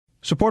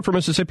Support for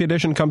Mississippi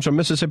Edition comes from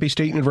Mississippi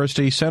State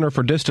University Center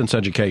for Distance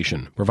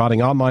Education,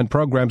 providing online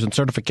programs and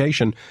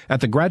certification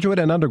at the graduate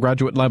and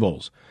undergraduate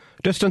levels.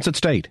 Distance at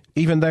State.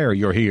 Even there,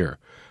 you're here.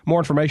 More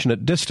information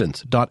at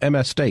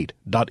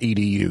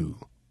distance.msstate.edu.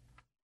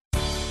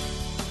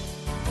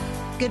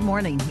 Good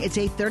morning. It's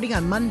 8:30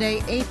 on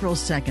Monday, April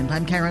 2nd.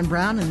 I'm Karen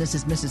Brown, and this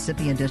is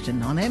Mississippi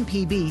Edition on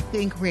MPB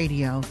Think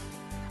Radio.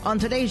 On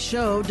today's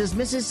show, does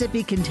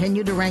Mississippi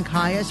continue to rank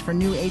highest for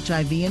new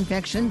HIV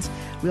infections?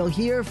 We'll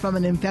hear from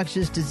an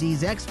infectious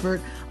disease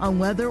expert on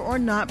whether or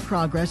not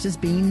progress is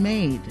being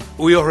made.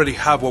 We already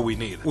have what we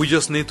need. We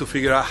just need to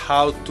figure out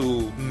how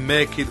to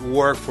make it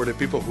work for the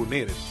people who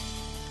need it.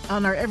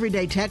 On our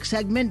Everyday Tech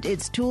segment,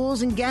 it's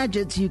tools and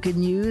gadgets you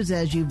can use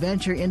as you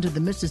venture into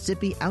the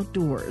Mississippi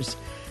outdoors.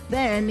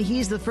 Then,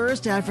 he's the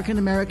first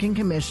African-American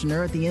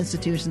commissioner at the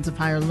Institutions of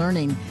Higher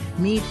Learning.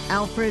 Meet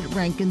Alfred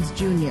Rankins,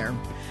 Jr.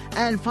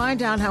 And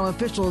find out how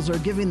officials are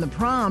giving the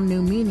prom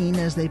new meaning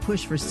as they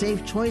push for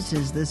safe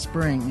choices this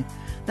spring.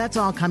 That's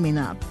all coming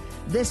up.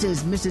 This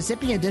is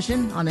Mississippi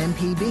Edition on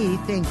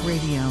MPB Think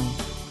Radio.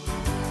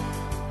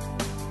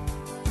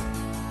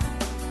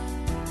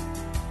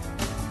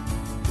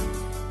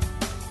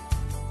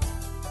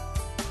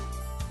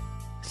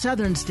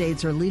 Southern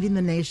states are leading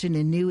the nation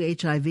in new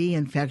HIV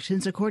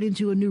infections, according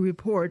to a new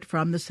report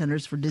from the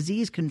Centers for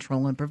Disease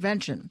Control and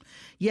Prevention.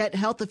 Yet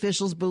health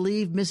officials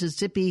believe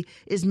Mississippi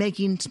is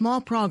making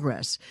small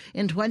progress.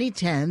 In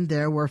 2010,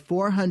 there were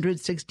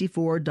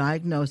 464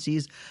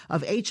 diagnoses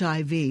of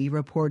HIV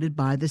reported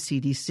by the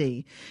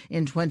CDC.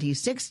 In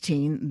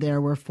 2016, there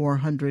were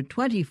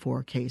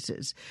 424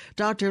 cases.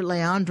 Dr.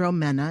 Leandro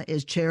Mena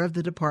is chair of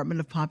the Department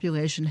of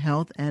Population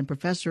Health and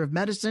professor of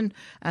medicine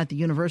at the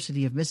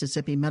University of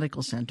Mississippi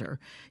Medical Center.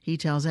 He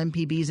tells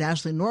MPB's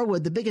Ashley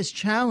Norwood the biggest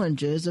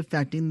challenges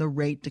affecting the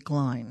rate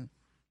decline.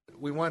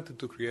 We wanted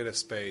to create a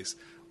space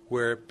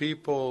where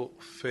people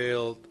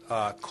felt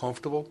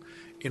comfortable,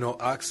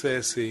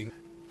 accessing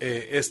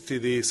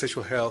STD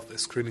sexual health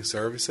screening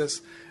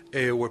services,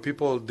 where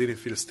people didn't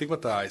feel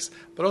stigmatized,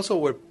 but also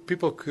where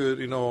people could,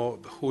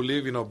 who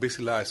live,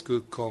 busy lives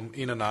could come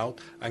in and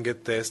out and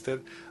get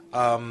tested.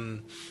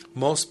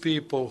 Most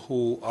people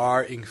who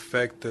are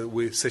infected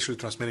with sexually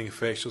transmitted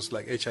infections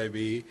like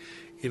HIV,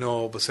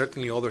 but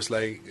certainly others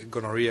like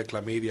gonorrhea,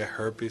 chlamydia,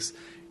 herpes,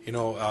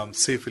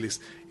 syphilis,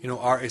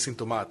 are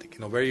asymptomatic.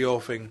 Very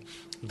often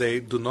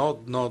they do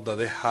not know that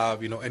they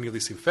have, any of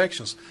these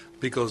infections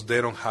because they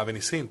don't have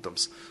any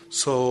symptoms.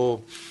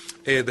 So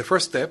the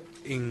first step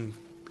in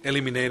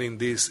eliminating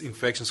these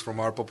infections from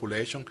our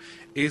population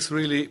is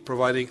really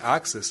providing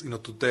access,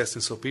 to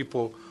testing so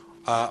people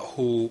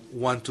who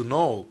want to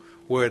know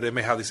where they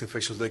may have these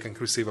infections, they can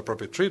receive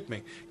appropriate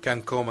treatment,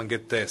 can come and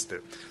get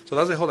tested. So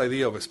that's the whole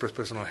idea of Express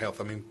Personal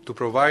Health. To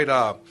provide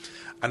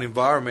an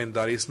environment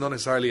that is not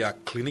necessarily a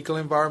clinical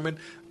environment,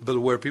 but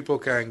where people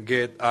can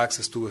get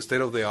access to a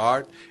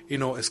state-of-the-art,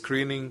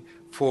 screening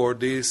for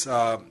these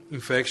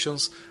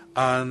infections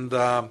and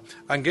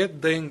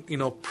get then,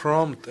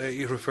 prompt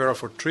a referral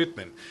for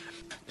treatment.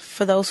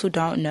 For those who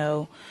don't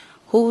know,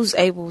 who's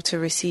able to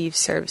receive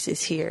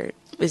services here?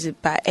 Is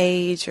it by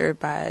age or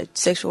by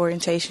sexual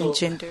orientation,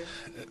 gender?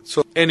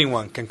 So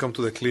anyone can come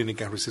to the clinic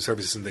and receive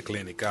services in the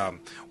clinic.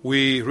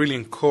 We really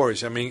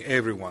encourage,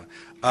 everyone.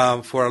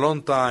 For a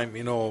long time,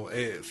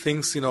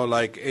 things,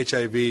 like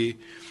HIV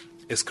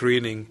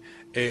screening,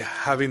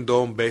 having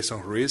done based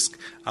on risk.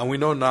 And we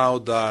know now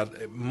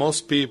that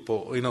most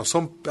people, a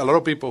lot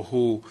of people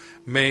who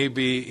may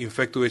be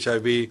infected with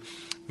HIV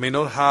may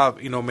not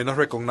have, may not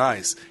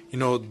recognize,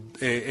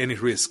 any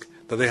risk,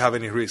 that they have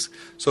any risk.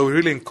 So we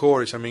really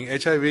encourage,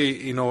 HIV,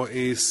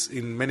 is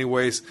in many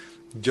ways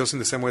just in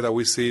the same way that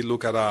we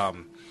look at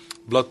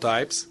blood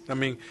types.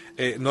 Not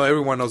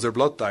everyone knows their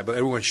blood type, but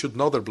everyone should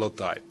know their blood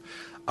type.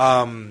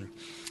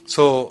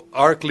 So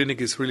our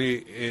clinic is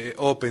really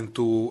open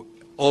to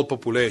all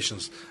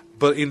populations,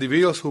 but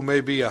individuals who may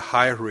be at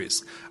high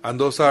risk, and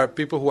those are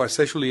people who are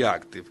sexually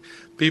active,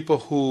 people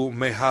who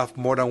may have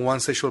more than one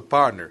sexual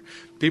partner,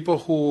 people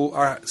who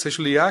are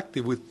sexually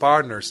active with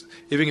partners,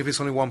 even if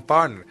it's only one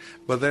partner,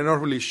 but they're not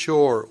really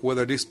sure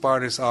whether these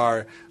partners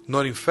are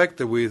not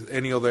infected with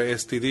any other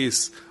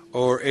STDs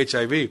or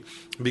HIV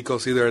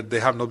because either they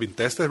have not been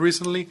tested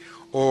recently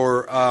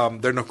or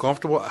they're not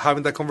comfortable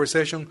having that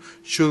conversation,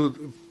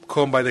 should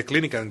come by the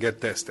clinic and get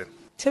tested.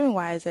 Tell me,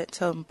 why is that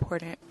so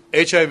important?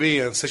 HIV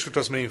and sexually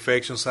transmitted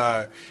infections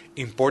are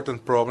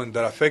important problems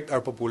that affect our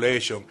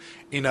population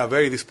in a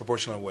very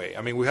disproportionate way.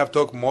 We have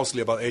talked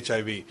mostly about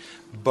HIV,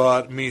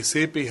 but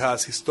Mississippi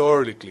has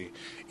historically,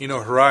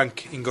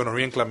 ranked in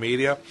gonorrhea and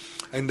chlamydia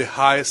in the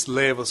highest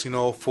levels,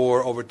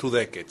 for over 2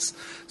 decades.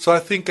 So I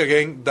think,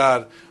 again,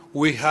 that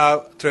we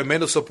have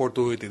tremendous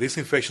opportunity. These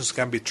infections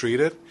can be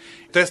treated.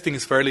 Testing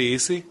is fairly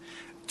easy.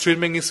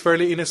 Treatment is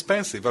fairly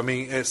inexpensive.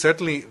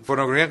 Certainly for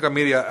gonorrhea,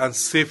 chlamydia, and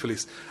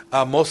syphilis,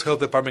 most health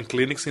department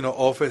clinics,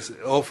 offer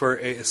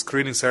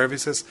screening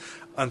services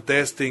and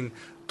testing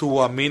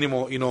to a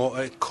minimal,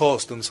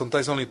 cost, and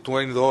sometimes only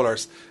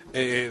 $20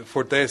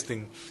 for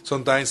testing,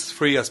 sometimes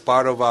free as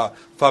part of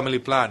family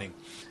planning.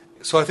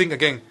 So I think,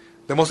 again,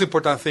 The most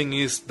important thing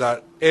is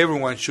that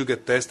everyone should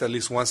get tested at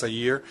least once a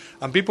year.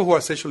 And people who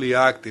are sexually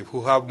active,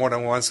 who have more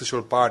than one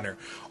sexual partner,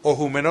 or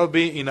who may not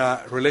be in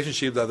a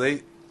relationship that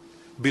they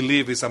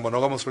believe is a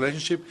monogamous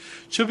relationship,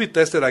 should be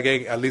tested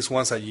again at least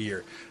once a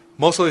year.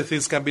 Most of the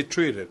things can be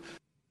treated.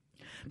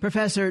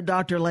 Professor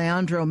Dr.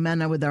 Leandro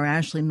Mena with our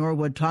Ashley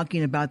Norwood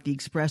talking about the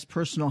Express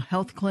Personal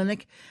Health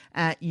Clinic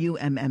at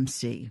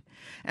UMMC.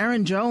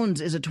 Aaron Jones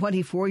is a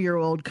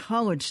 24-year-old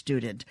college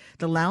student.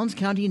 The Lowndes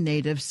County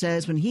native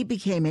says when he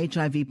became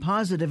HIV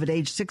positive at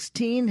age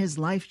 16, his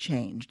life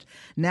changed.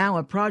 Now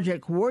a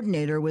project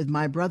coordinator with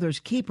My Brother's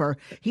Keeper,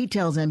 he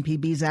tells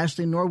MPB's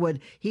Ashley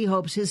Norwood he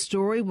hopes his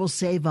story will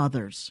save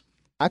others.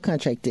 I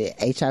contracted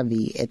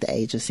HIV at the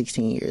age of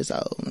 16 years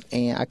old,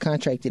 and I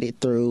contracted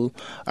it through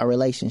a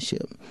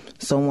relationship.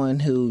 Someone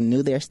who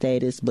knew their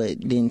status but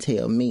didn't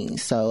tell me.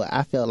 So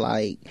I felt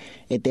like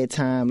at that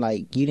time,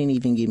 like, you didn't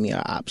even give me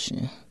an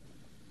option.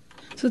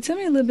 So tell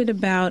me a little bit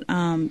about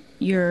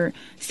your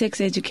sex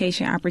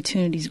education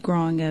opportunities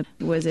growing up.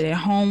 Was it at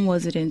home?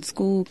 Was it in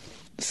school?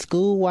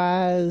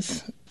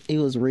 School-wise, it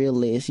was real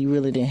less. You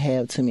really didn't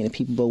have too many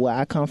people. But where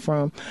I come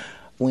from,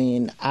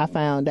 when I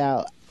found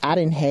out, I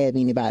didn't have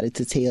anybody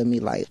to tell me,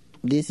 like,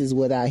 this is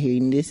what I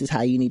hear and this is how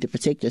you need to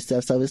protect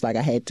yourself. So it's like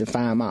I had to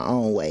find my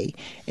own way,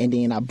 and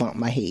then I bumped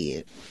my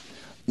head.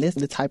 This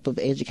is the type of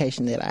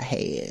education that I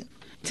had.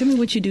 Tell me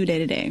what you do day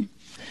to day.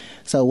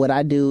 So what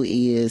I do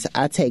is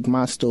I take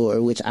my story,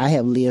 which I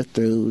have lived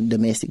through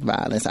domestic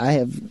violence. I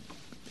have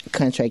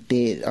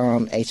contracted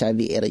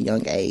HIV at a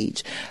young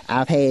age.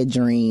 I've had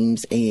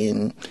dreams,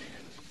 and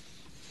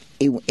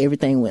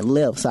everything went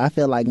left. So I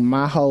feel like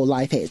my whole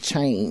life had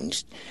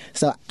changed.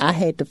 So I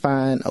had to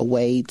find a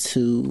way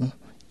to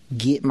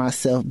get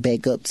myself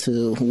back up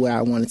to where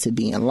I wanted to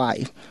be in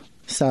life.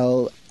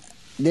 So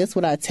that's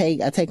what I take.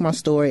 I take my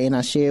story and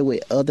I share it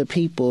with other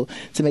people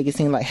to make it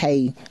seem like,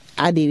 hey,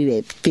 I did it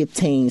at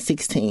 15,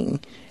 16,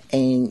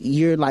 and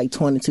you're like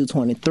 22,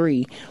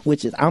 23,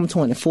 which is I'm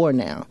 24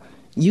 now.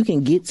 You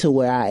can get to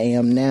where I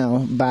am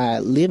now by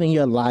living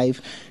your life,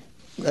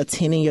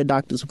 attending your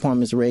doctor's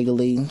appointments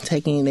regularly,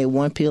 taking that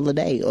one pill a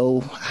day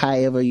or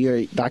however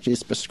your doctor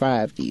has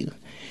prescribed you.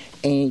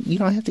 And you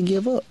don't have to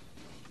give up.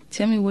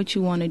 Tell me what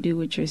you want to do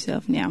with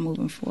yourself now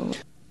moving forward.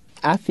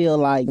 I feel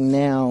like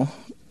now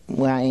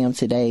where I am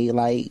today,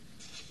 like,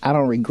 I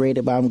don't regret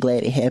it, but I'm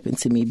glad it happened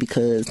to me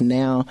because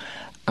now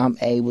I'm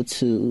able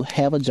to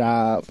have a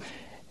job,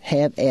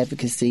 have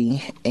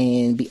advocacy,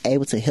 and be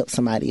able to help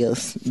somebody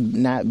else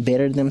not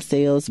better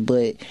themselves,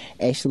 but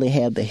actually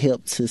have the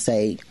help to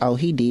say, oh,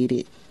 he did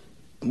it.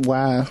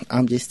 Why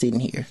I'm just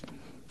sitting here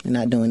and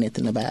not doing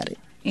anything about it.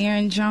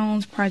 Aaron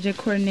Jones, project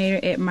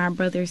coordinator at My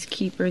Brother's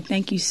Keeper,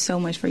 thank you so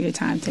much for your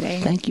time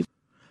today. Thank you.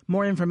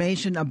 More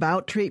information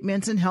about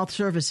treatments and health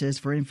services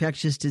for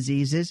infectious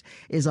diseases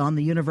is on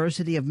the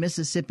University of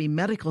Mississippi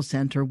Medical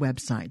Center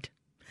website.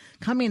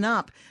 Coming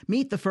up,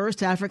 meet the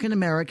first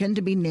African-American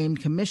to be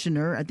named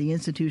commissioner at the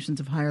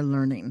Institutions of Higher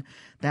Learning.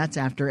 That's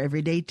after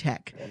Everyday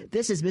Tech.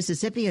 This is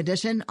Mississippi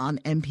Edition on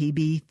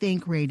MPB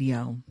Think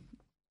Radio.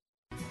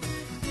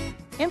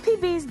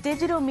 MPB's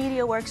digital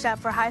media workshop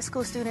for high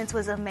school students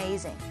was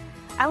amazing.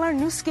 I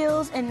learned new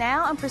skills, and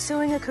now I'm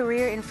pursuing a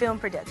career in film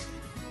production.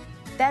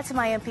 That's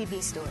my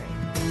MPB story.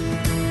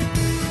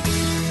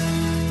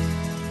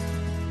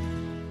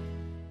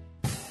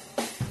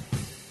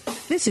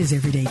 This is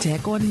Everyday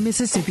Tech on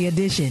Mississippi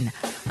Edition.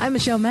 I'm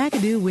Michelle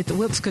McAdoo with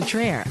Wilkes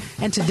Contraire,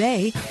 and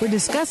today we're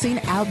discussing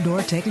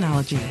outdoor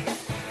technology.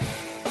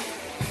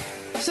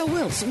 So,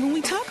 Wilkes, when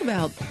we talk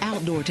about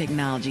outdoor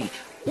technology,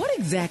 what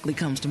exactly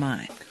comes to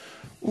mind?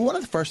 One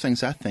of the first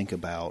things I think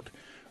about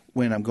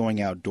when I'm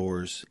going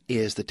outdoors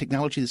is the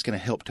technology that's going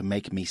to help to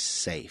make me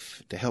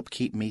safe, to help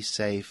keep me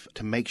safe,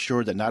 to make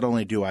sure that not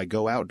only do I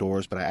go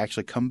outdoors, but I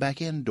actually come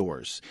back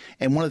indoors.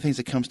 And one of the things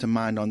that comes to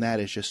mind on that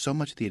is just so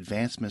much of the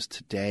advancements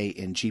today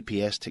in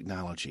GPS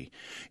technology.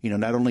 You know,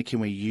 not only can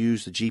we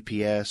use the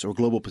GPS or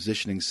global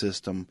positioning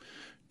system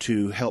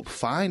to help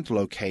find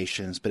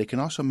locations, but it can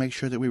also make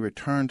sure that we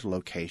return to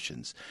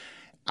locations.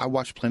 I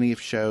watch plenty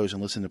of shows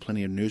and listen to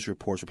plenty of news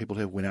reports where people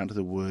have went out into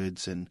the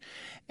woods and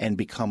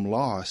become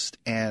lost.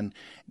 And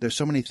there's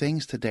so many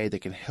things today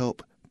that can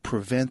help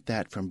prevent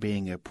that from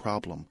being a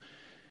problem.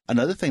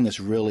 Another thing that's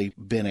really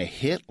been a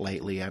hit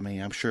lately, I mean,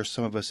 I'm sure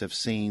some of us have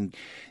seen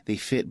the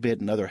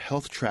Fitbit and other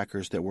health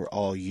trackers that we're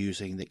all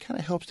using that kind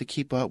of helps to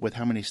keep up with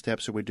how many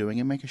steps are we doing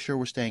and making sure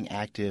we're staying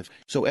active.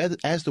 So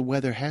as the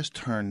weather has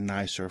turned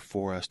nicer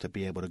for us to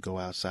be able to go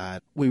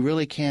outside, we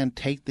really can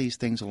take these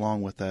things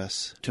along with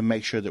us to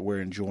make sure that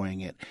we're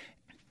enjoying it.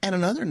 And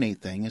another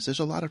neat thing is there's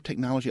a lot of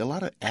technology, a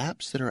lot of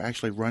apps that are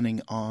actually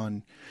running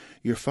on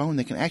your phone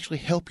that can actually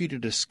help you to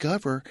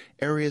discover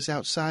areas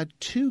outside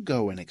to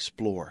go and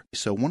explore.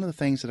 So one of the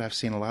things that I've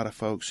seen a lot of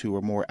folks who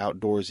are more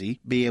outdoorsy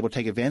be able to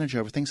take advantage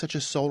of are things such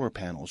as solar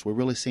panels. We're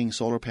really seeing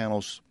solar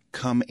panels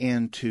come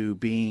into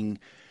being,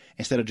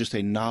 instead of just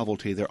a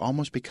novelty, they're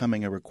almost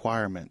becoming a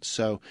requirement.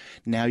 So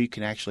now you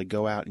can actually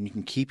go out and you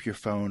can keep your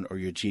phone or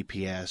your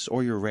GPS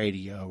or your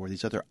radio or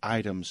these other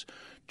items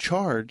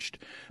charged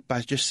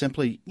by just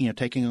simply,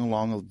 taking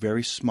along a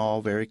very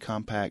small, very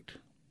compact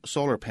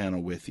solar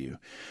panel with you.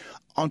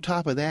 On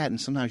top of that, and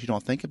sometimes you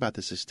don't think about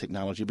this as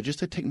technology, but just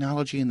the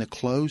technology in the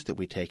clothes that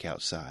we take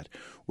outside.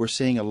 We're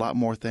seeing a lot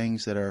more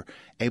things that are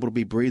able to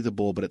be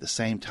breathable, but at the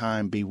same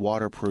time be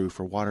waterproof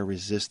or water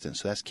resistant.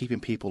 So that's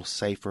keeping people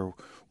safer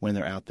when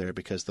they're out there,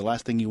 because the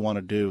last thing you want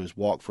to do is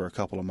walk for a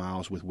couple of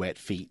miles with wet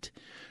feet.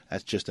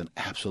 That's just an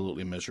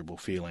absolutely miserable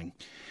feeling.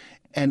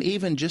 And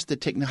even just the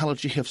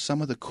technology of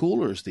some of the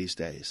coolers these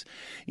days.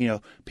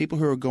 People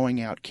who are going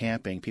out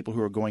camping, people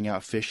who are going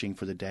out fishing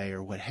for the day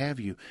or what have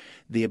you,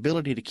 the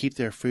ability to keep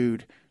their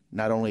food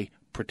not only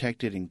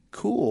protected and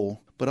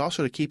cool, but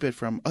also to keep it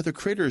from other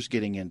critters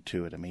getting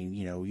into it. I mean,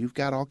 you've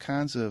got all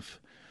kinds of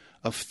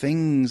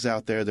things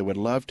out there that would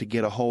love to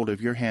get a hold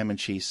of your ham and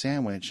cheese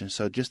sandwich. And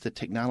so just the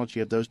technology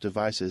of those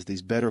devices,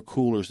 these better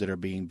coolers that are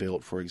being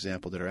built, for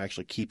example, that are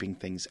actually keeping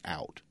things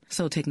out.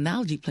 So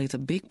technology plays a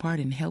big part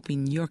in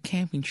helping your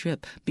camping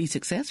trip be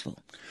successful.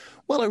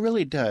 Well, it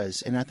really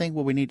does. And I think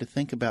what we need to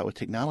think about with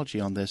technology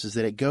on this is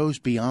that it goes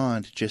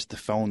beyond just the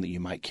phone that you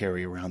might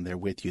carry around there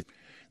with you.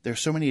 There are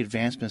so many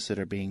advancements that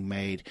are being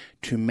made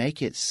to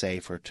make it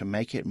safer, to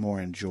make it more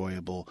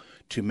enjoyable,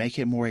 to make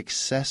it more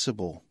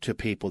accessible to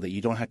people, that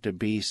you don't have to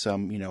be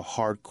some,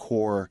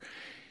 hardcore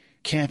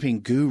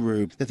camping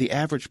guru, that the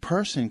average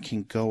person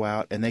can go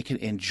out and they can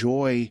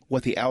enjoy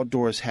what the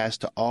outdoors has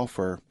to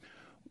offer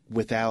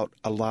without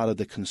a lot of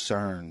the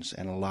concerns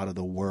and a lot of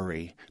the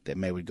worry that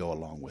would go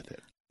along with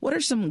it. What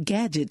are some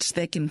gadgets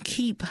that can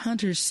keep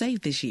hunters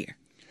safe this year?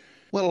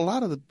 Well, a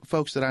lot of the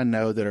folks that I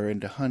know that are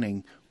into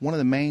hunting, one of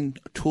the main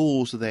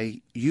tools that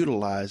they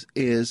utilize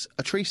is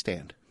a tree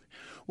stand.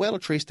 Well, a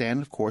tree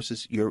stand, of course,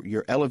 is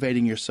you're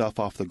elevating yourself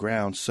off the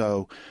ground,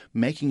 so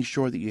making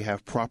sure that you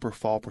have proper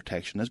fall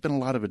protection. There's been a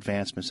lot of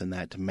advancements in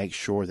that to make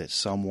sure that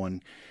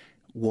someone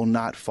will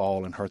not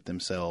fall and hurt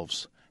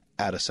themselves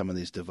out of some of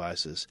these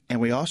devices. And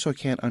we also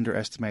can't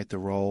underestimate the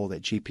role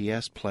that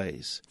GPS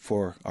plays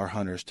for our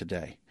hunters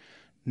today.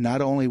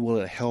 Not only will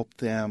it help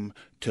them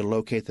to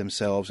locate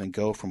themselves and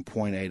go from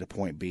point A to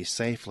point B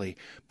safely,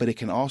 but it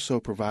can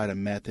also provide a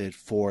method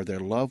for their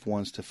loved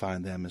ones to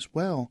find them as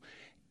well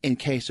in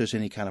case there's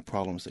any kind of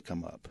problems that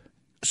come up.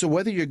 So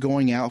whether you're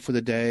going out for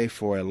the day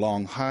for a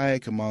long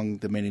hike among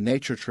the many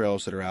nature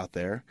trails that are out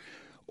there,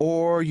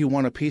 or you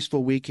want a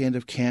peaceful weekend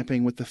of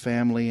camping with the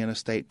family in a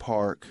state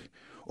park,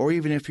 or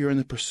even if you're in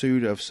the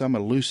pursuit of some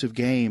elusive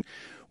game,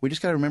 we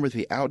just got to remember that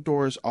the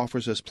outdoors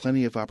offers us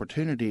plenty of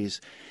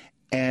opportunities.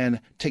 And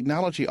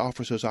technology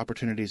offers those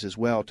opportunities as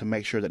well to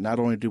make sure that not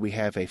only do we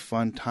have a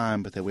fun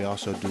time, but that we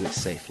also do it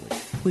safely.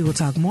 We will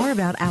talk more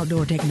about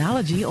outdoor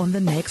technology on the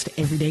next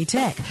Everyday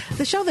Tech,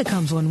 the show that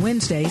comes on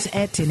Wednesdays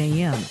at 10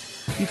 a.m.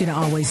 You can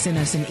always send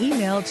us an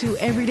email to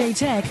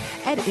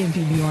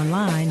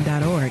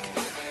everydaytech@mpbonline.org.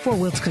 For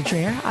Wilkes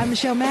Cottrell, I'm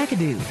Michelle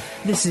McAdoo.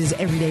 This is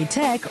Everyday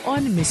Tech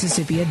on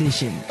Mississippi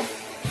Edition.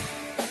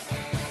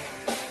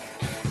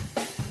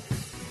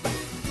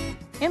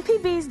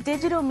 MPB's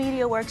digital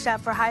media workshop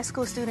for high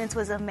school students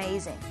was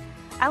amazing.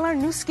 I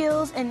learned new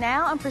skills, and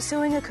now I'm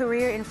pursuing a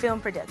career in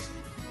film production.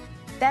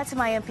 That's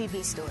my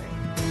MPB story.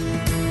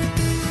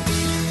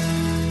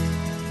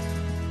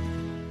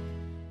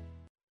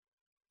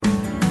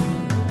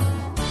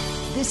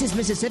 This is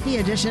Mississippi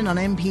Edition on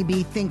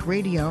MPB Think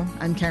Radio.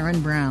 I'm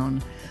Karen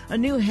Brown. A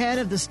new head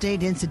of the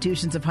State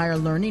Institutions of Higher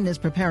Learning is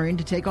preparing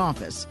to take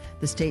office.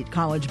 The State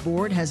College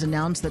Board has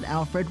announced that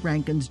Alfred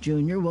Rankins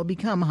Jr. will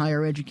become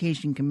Higher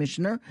Education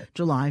Commissioner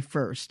July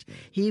 1st.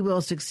 He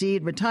will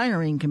succeed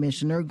retiring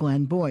Commissioner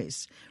Glenn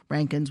Boyce.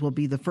 Rankins will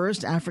be the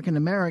first African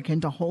American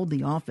to hold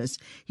the office.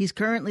 He's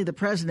currently the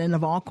president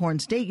of Alcorn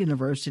State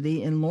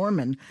University in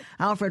Lorman.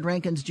 Alfred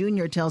Rankins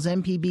Jr. tells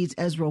MPB's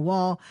Ezra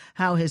Wall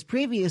how his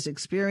previous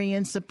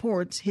experience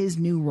supports his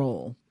new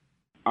role.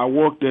 I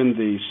worked in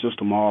the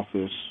system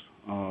office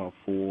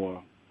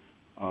for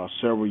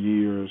several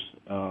years,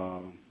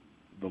 the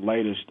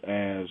latest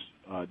as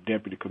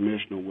deputy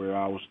commissioner, where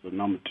I was the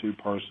number 2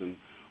 person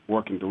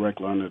working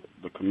directly under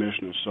the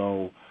commissioner.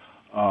 So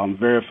I'm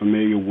very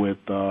familiar with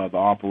the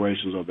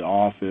operations of the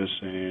office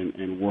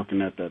and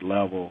working at that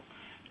level.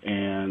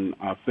 And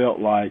I felt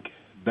like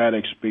that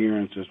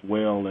experience, as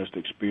well as the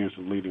experience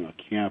of leading a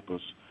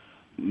campus,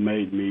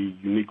 made me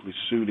uniquely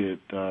suited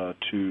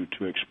to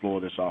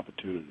explore this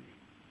opportunity.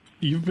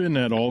 You've been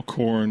at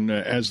Alcorn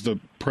as the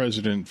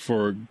president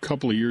for a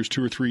couple of years,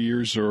 2 or 3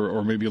 years,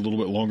 or maybe a little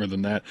bit longer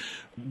than that.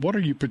 What are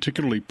you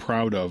particularly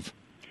proud of?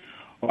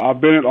 Well,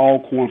 I've been at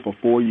Alcorn for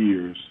 4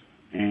 years,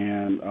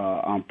 and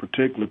I'm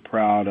particularly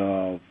proud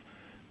of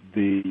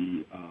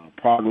the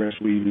progress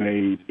we've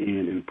made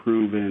in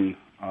improving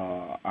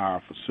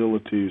our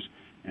facilities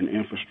and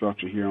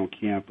infrastructure here on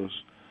campus.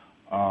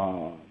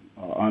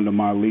 Under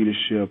my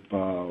leadership,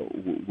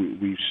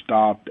 we've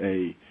stopped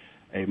a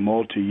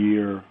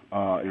multi-year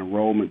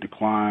enrollment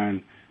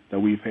decline that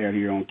we've had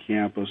here on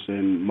campus,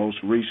 and most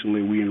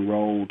recently we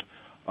enrolled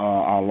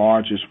our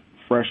largest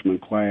freshman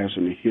class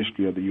in the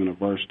history of the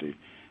university.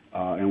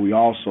 And we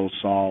also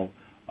saw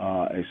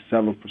a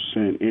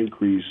 7%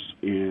 increase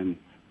in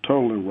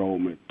total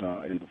enrollment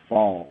in the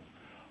fall.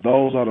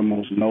 Those are the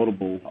most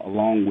notable,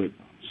 along with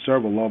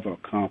several other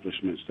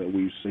accomplishments that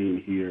we've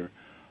seen here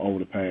over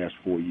the past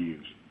 4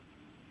 years.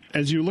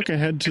 As you look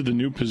ahead to the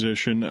new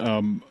position,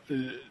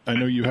 I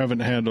know you haven't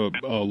had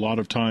a lot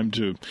of time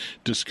to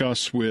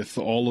discuss with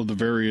all of the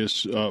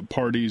various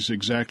parties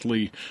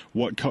exactly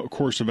what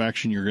course of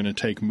action you're going to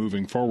take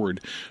moving forward.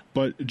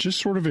 But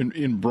just sort of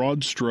in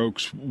broad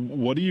strokes,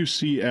 what do you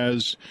see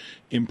as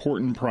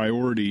important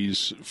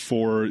priorities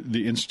for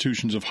the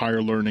institutions of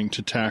higher learning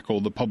to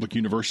tackle, the public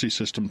university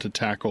system to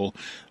tackle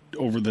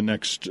over the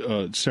next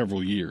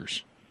several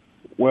years?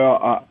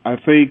 Well, I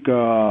think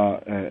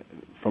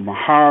from a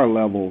higher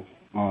level,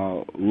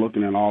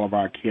 looking at all of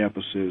our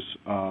campuses,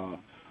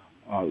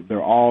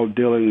 they're all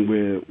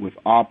dealing with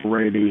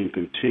operating and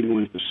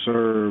continuing to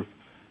serve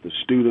the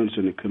students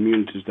and the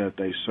communities that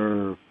they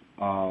serve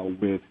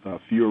with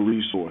fewer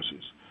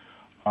resources.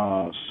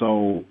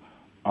 So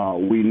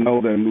we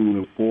know that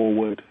moving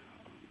forward,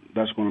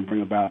 that's going to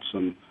bring about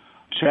some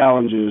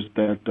challenges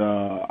that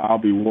I'll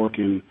be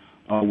working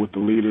with the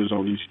leaders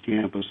on each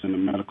campus and the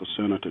medical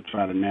center to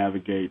try to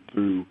navigate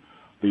through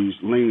these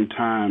lean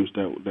times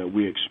that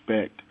we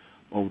expect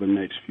over the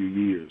next few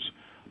years.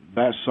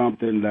 That's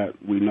something that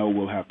we know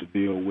we'll have to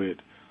deal with.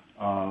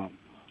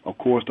 Of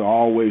course, there are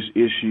always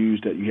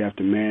issues that you have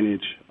to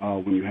manage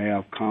when you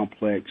have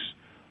complex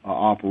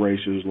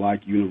operations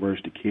like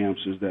university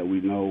campuses that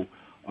we know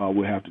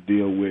we'll have to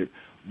deal with.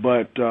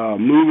 But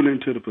moving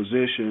into the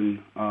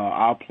position,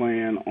 I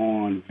plan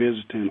on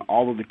visiting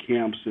all of the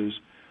campuses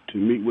to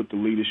meet with the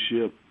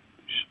leadership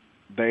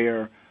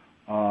there,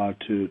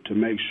 to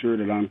make sure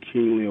that I'm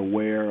keenly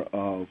aware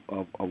of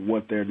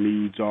what their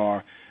needs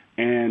are,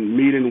 and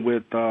meeting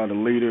with the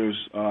leaders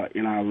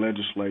in our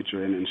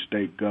legislature and in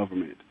state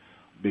government,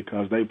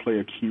 because they play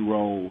a key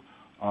role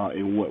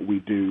in what we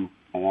do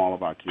on all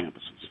of our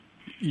campuses.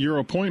 Your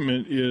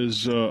appointment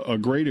is a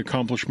great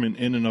accomplishment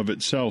in and of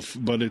itself,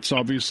 but it's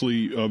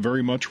obviously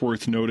very much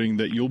worth noting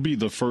that you'll be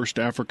the first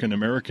African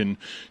American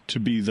to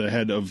be the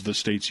head of the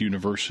state's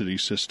university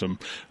system.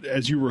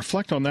 As you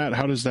reflect on that,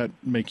 how does that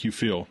make you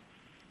feel?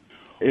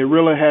 It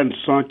really hadn't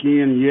sunk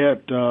in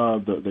yet.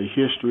 The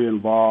history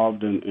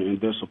involved in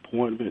this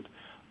appointment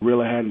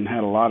really hadn't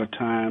had a lot of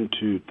time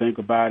to think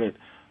about it.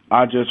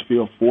 I just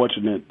feel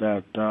fortunate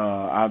that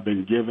I've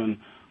been given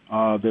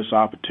this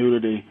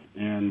opportunity,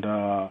 and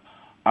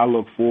I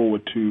look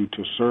forward to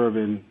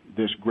serving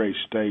this great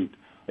state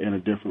in a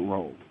different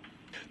role.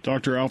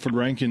 Dr. Alfred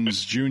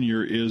Rankins,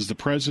 Jr. is the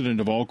president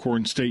of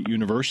Alcorn State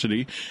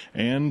University,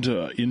 and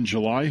in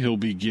July he'll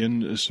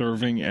begin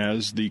serving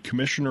as the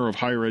Commissioner of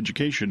Higher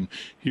Education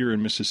here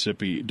in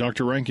Mississippi.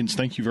 Dr. Rankins,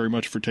 thank you very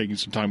much for taking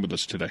some time with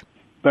us today.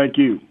 Thank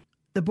you.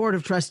 The Board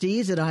of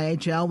Trustees at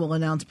IHL will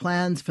announce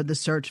plans for the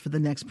search for the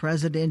next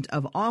president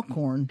of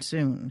Alcorn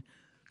soon.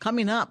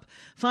 Coming up,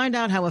 find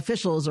out how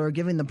officials are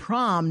giving the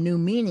prom new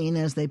meaning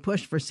as they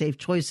push for safe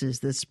choices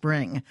this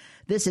spring.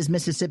 This is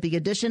Mississippi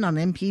Edition on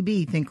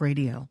MPB Think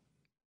Radio.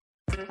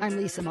 I'm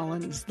Lisa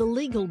Mullins. The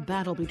legal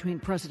battle between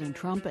President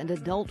Trump and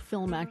adult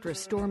film actress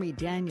Stormy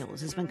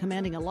Daniels has been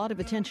commanding a lot of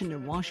attention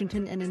in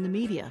Washington and in the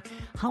media.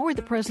 How are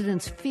the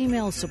president's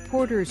female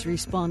supporters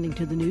responding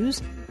to the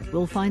news?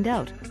 We'll find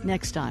out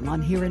next time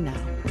on Here and Now.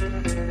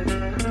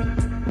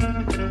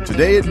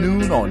 Today at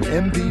noon on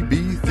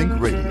MPB Think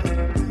Radio.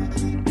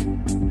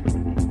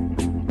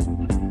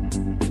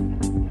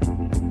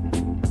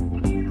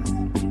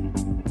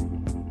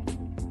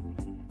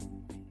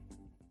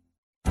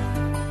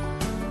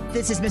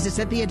 This is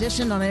Mississippi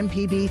Edition on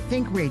MPB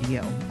Think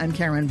Radio. I'm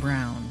Karen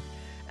Brown.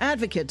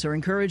 Advocates are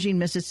encouraging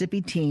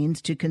Mississippi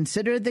teens to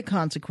consider the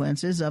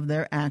consequences of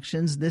their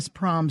actions this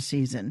prom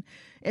season.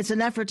 It's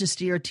an effort to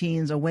steer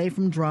teens away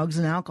from drugs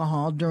and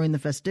alcohol during the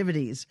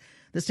festivities.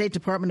 The State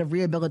Department of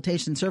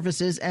Rehabilitation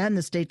Services and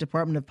the State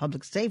Department of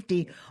Public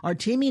Safety are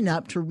teaming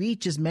up to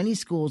reach as many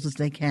schools as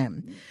they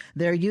can.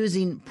 They're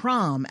using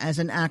PROM as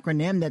an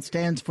acronym that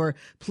stands for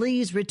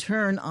Please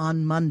Return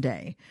on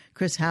Monday.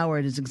 Chris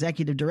Howard is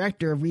Executive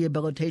Director of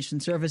Rehabilitation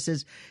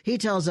Services. He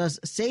tells us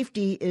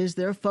safety is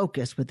their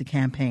focus with the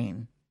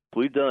campaign.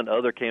 We've done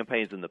other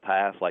campaigns in the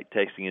past, like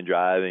texting and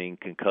driving,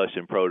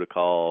 concussion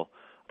protocol,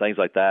 things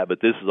like that,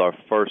 but this is our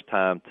first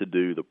time to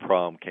do the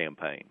PROM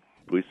campaign.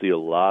 We see a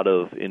lot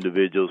of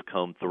individuals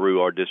come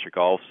through our district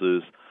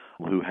offices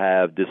who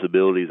have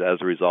disabilities as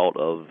a result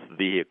of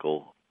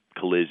vehicle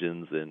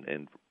collisions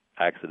and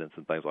accidents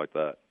and things like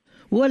that.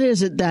 What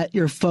is it that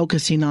you're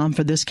focusing on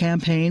for this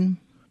campaign?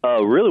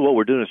 Really what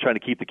we're doing is trying to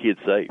keep the kids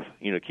safe,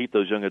 keep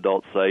those young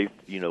adults safe.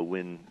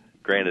 When,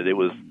 granted, it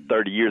was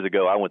 30 years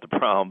ago I went to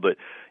prom, but,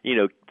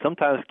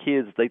 sometimes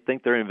kids, they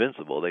think they're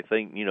invincible. They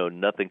think,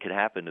 nothing can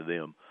happen to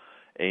them.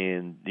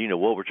 And,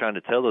 what we're trying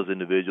to tell those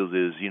individuals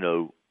is,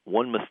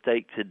 one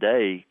mistake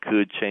today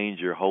could change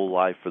your whole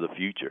life for the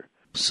future.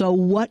 So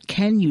what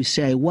can you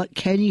say? What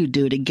can you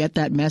do to get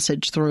that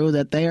message through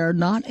that they are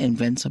not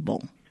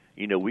invincible?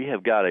 We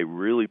have got a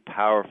really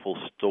powerful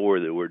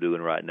story that we're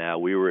doing right now.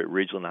 We were at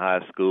Ridgeland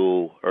High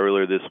School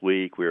earlier this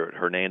week. We were at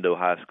Hernando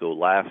High School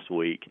last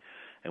week.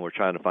 and we're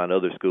trying to find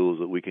other schools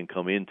that we can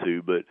come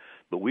into. But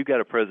we've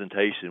got a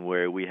presentation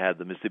where we had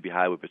the Mississippi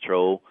Highway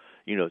Patrol,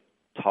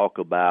 talk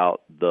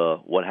about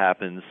what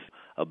happens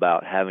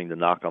about having to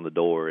knock on the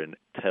door and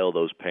tell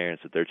those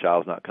parents that their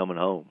child's not coming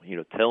home.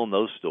 Tell them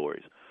those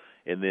stories.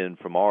 And then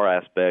from our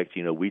aspect,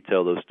 we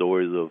tell those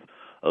stories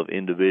of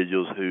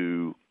individuals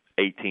who,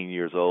 18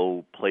 years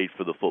old, played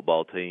for the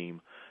football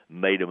team,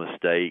 made a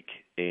mistake,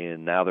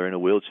 and now they're in a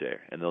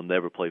wheelchair and they'll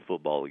never play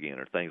football again,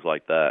 or things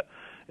like that.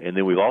 And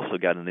then we've also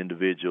got an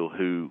individual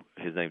who,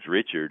 his name's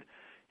Richard.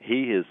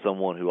 He is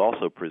someone who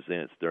also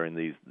presents during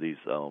these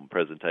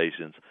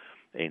presentations,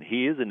 and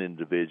he is an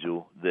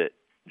individual that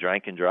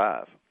drank and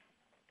drive.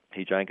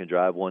 He drank and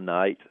drive one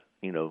night,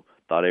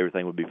 thought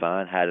everything would be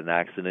fine, had an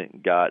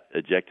accident, got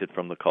ejected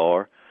from the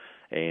car,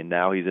 and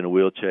now he's in a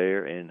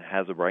wheelchair and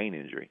has a brain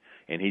injury.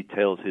 And he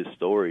tells his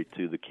story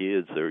to the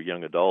kids or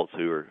young adults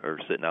who are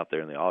sitting out there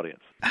in the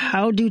audience.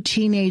 How do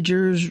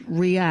teenagers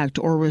react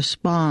or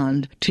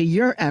respond to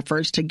your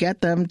efforts to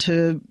get them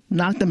to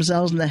knock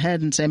themselves in the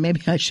head and say,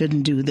 maybe I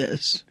shouldn't do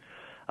this?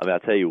 I mean,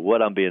 I tell you,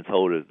 what I'm being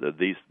told is that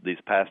these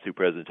past two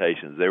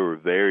presentations, there were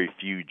very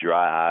few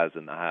dry eyes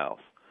in the house.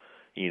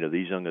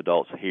 These young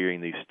adults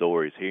hearing these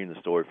stories, hearing the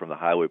story from the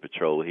Highway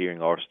Patrol,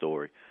 hearing our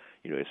story,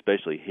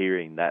 especially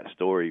hearing that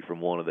story from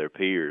one of their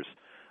peers,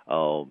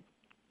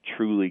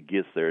 truly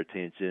gets their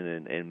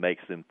attention and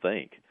makes them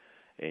think.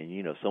 And,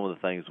 some of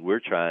the things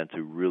we're trying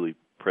to really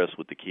press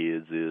with the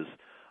kids is,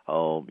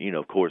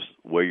 of course,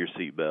 wear your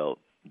seatbelt,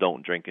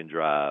 don't drink and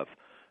drive.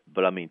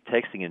 But,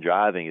 texting and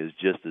driving is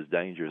just as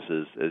dangerous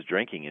as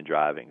drinking and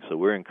driving. So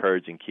we're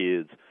encouraging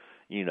kids,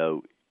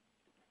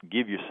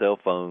 give your cell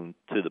phone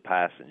to the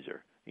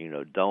passenger.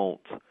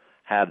 Don't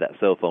have that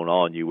cell phone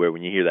on you where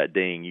when you hear that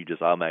ding, you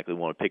just automatically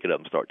want to pick it up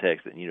and start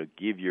texting.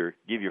 Give your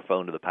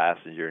phone to the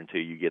passenger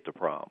until you get to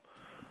prom.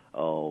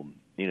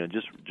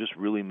 Just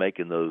really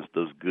making those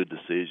good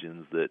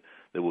decisions that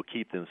will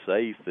keep them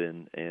safe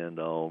and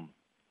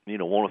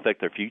won't affect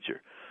their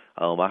future.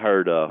 I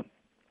heard a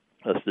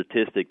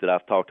statistic that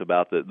I've talked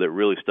about that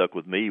really stuck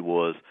with me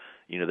was,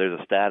 there's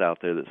a stat out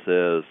there that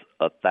says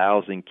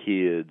 1,000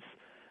 kids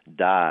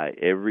die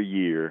every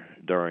year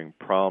during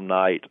prom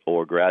night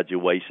or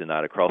graduation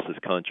night across this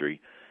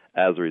country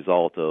as a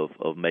result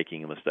of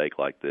making a mistake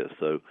like this.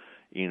 So,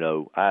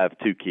 I have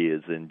two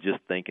kids, and just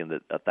thinking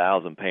that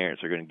 1,000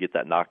 parents are going to get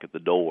that knock at the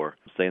door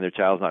saying their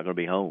child's not going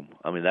to be home.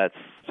 That's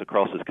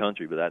across this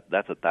country, but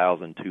that's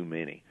 1,000 too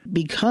many.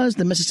 Because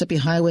the Mississippi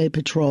Highway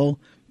Patrol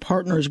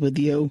partners with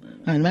you,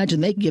 I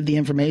imagine they give the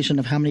information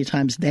of how many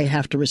times they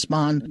have to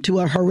respond to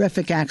a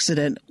horrific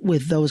accident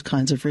with those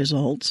kinds of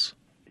results.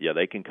 Yeah,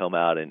 they can come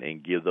out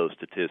and give those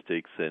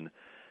statistics, and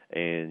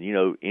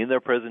in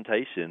their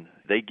presentation,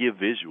 they give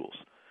visuals.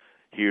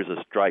 Here's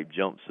a striped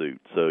jumpsuit.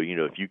 So,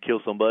 if you kill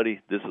somebody,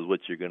 this is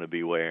what you're going to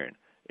be wearing.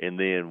 And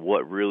then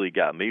what really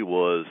got me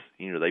was,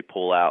 they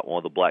pull out one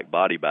of the black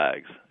body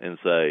bags and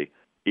say,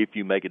 if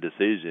you make a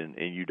decision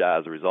and you die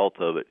as a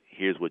result of it,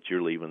 here's what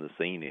you're leaving the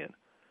scene in.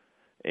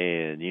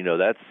 And,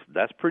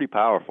 that's pretty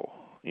powerful.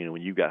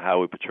 When you've got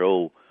Highway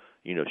Patrol,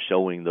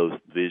 showing those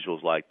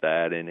visuals like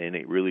that, and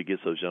it really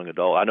gets those young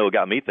adults. I know it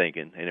got me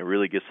thinking, and it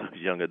really gets those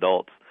young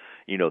adults,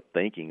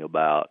 thinking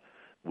about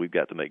we've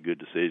got to make good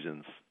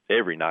decisions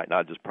every night,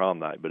 not just prom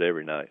night, but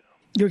every night.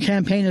 Your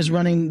campaign is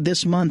running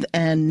this month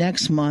and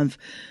next month.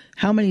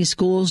 How many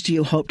schools do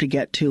you hope to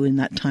get to in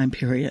that time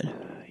period?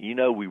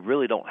 We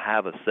really don't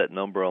have a set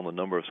number on the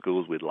number of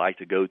schools we'd like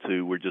to go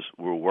to.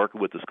 We're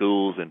working with the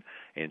schools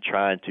and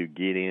trying to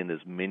get in as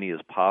many as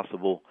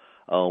possible.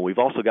 We've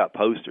also got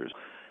posters.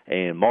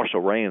 And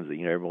Marshall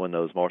Ramsey, everyone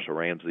knows Marshall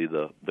Ramsey,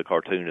 the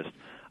cartoonist.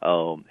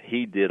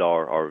 He did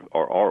our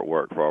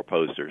artwork for our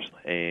posters,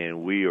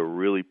 and we are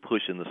really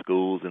pushing the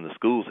schools, and the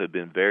schools have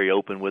been very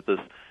open with us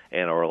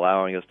and are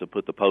allowing us to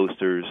put the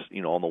posters,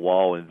 on the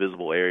wall in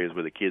visible areas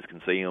where the kids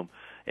can see them,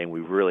 and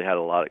we've really had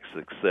a lot of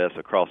success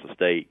across the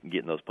state in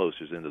getting those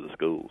posters into the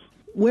schools.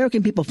 Where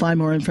can people find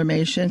more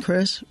information,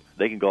 Chris?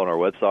 They can go on our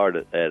website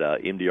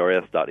at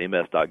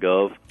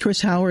mdrs.ms.gov.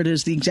 Chris Howard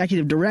is the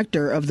Executive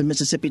Director of the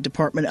Mississippi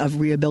Department of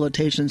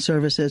Rehabilitation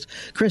Services.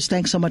 Chris,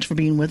 thanks so much for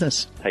being with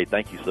us. Hey,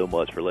 thank you so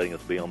much for letting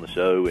us be on the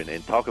show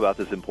and talk about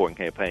this important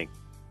campaign.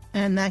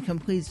 And that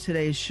completes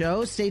today's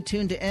show. Stay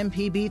tuned to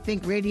MPB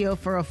Think Radio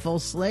for a full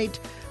slate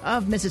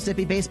of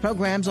Mississippi-based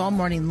programs all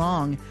morning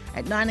long.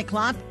 At 9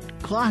 o'clock,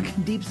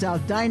 Deep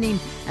South Dining.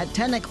 At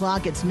 10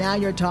 o'clock, it's Now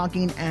You're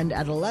Talking. And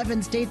at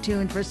 11, stay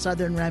tuned for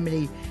Southern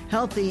Remedy,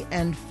 Healthy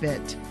and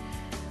Fit.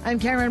 I'm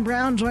Karen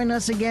Brown. Join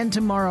us again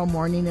tomorrow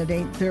morning at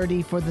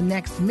 8:30 for the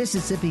next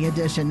Mississippi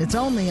edition. It's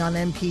only on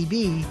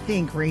MPB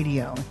Think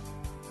Radio.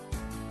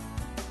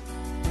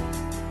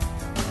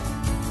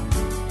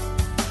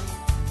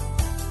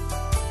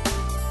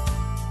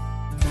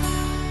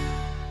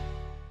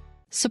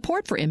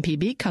 Support for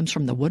MPB comes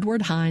from the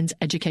Woodward Hines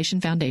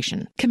Education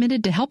Foundation,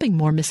 committed to helping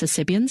more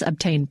Mississippians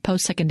obtain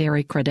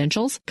post-secondary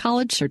credentials,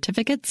 college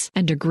certificates,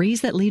 and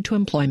degrees that lead to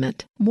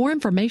employment. More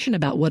information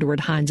about Woodward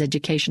Hines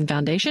Education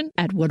Foundation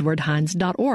at woodwardhines.org.